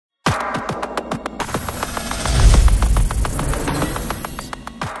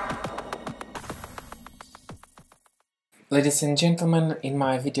Ladies and gentlemen, in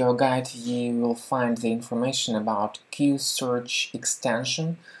my video guide you will find the information about QSearch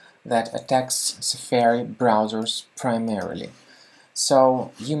Extension that attacks Safari browsers primarily.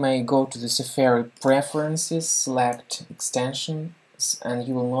 So you may go to the Safari Preferences, select Extensions, and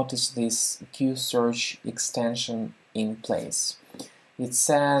you will notice this QSearch Extension in place. It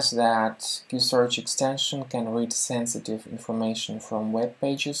says that QSearch Extension can read sensitive information from web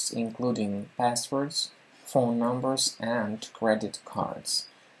pages, including passwords, phone numbers, and credit cards.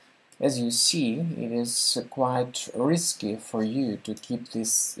 As you see, it is quite risky for you to keep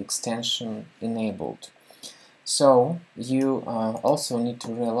this extension enabled. So you also need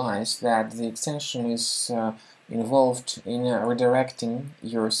to realize that the extension is involved in redirecting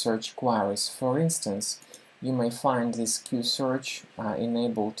your search queries. For instance, you may find this QSearch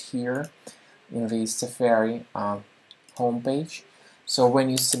enabled here in the Safari homepage. So when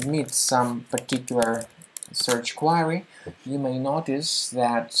you submit some particular search query, you may notice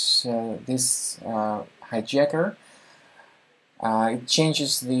that this hijacker it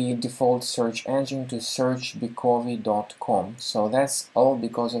changes the default search engine to searchbecovi.com. So that's all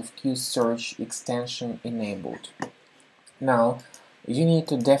because of QSearch extension enabled. Now you need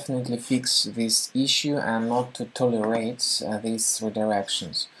to definitely fix this issue and not to tolerate these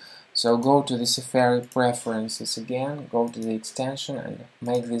redirections. So go to the Safari Preferences again, go to the extension and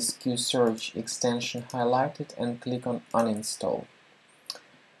make this QSearch extension highlighted and click on Uninstall.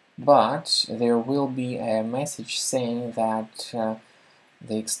 But there will be a message saying that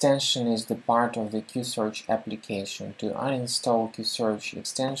the extension is the part of the QSearch application. To uninstall QSearch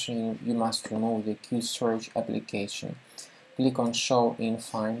extension, you must remove the QSearch application. Click on Show in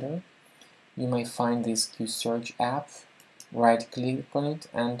Finder. You may find this QSearch app. Right-click on it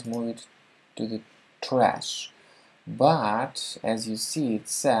and move it to the trash. But as you see, it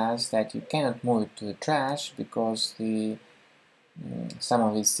says that you can't move it to the trash because some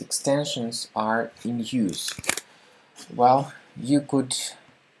of its extensions are in use. Well, you could,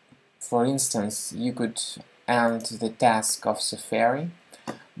 for instance, end the task of Safari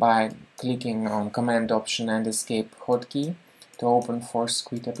by clicking on Command Option and Escape hotkey to open Force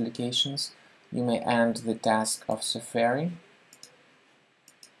Quit applications. You may end the task of Safari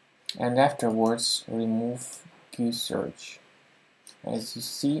and afterwards remove QSearch. As you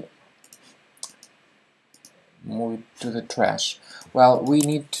see, move it to the trash. Well, we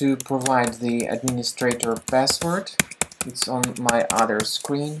need to provide the administrator password. It's on my other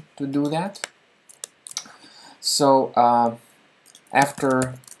screen to do that. So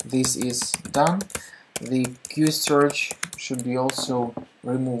after this is done, the QSearch should be also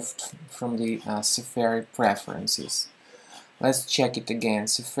removed from the Safari Preferences. Let's check it again.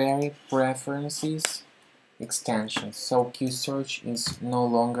 Safari Preferences, Extensions. So QSearch is no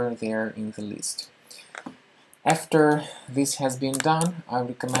longer there in the list. After this has been done, I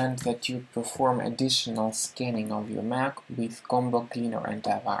recommend that you perform additional scanning of your Mac with Combo Cleaner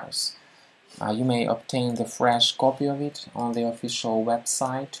Antivirus. You may obtain the fresh copy of it on the official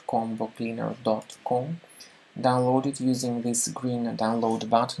website combocleaner.com. Download it using this green download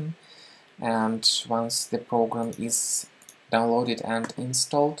button, and once the program is downloaded and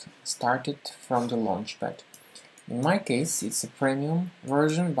installed, start it from the launchpad. In my case it's a premium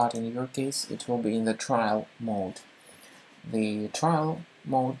version, but in your case it will be in the trial mode. The trial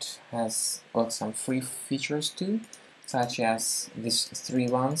mode has got some free features too, such as these three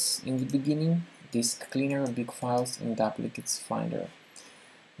ones in the beginning: Disk Cleaner, Big Files, and Duplicates Finder.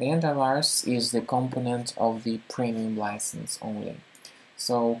 The antivirus is the component of the premium license only.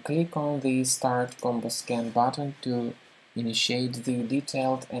 So click on the Start Combo Scan button to initiate the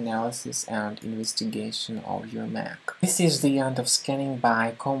detailed analysis and investigation of your Mac. This is the end of scanning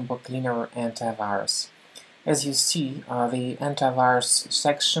by Combo Cleaner Antivirus. As you see, the antivirus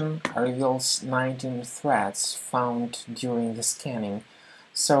section reveals 19 threats found during the scanning.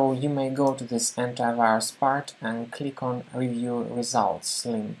 So you may go to this antivirus part and click on Review Results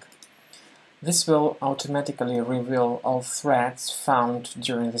link. This will automatically reveal all threats found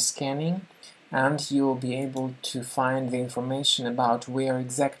during the scanning, and you will be able to find the information about where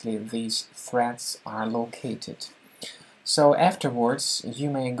exactly these threats are located. So afterwards, you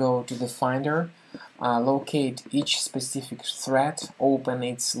may go to the Finder, locate each specific threat, open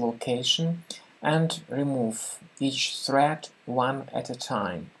its location, and remove each threat one at a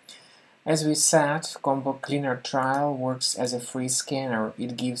time. As we said, Combo Cleaner Trial works as a free scanner.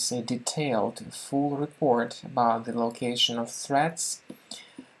 It gives a detailed, full report about the location of threats,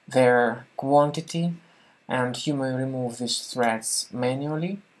 their quantity, and you may remove these threats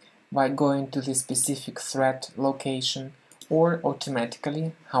manually by going to the specific threat location or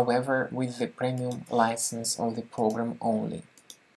automatically, however with the premium license of the program only.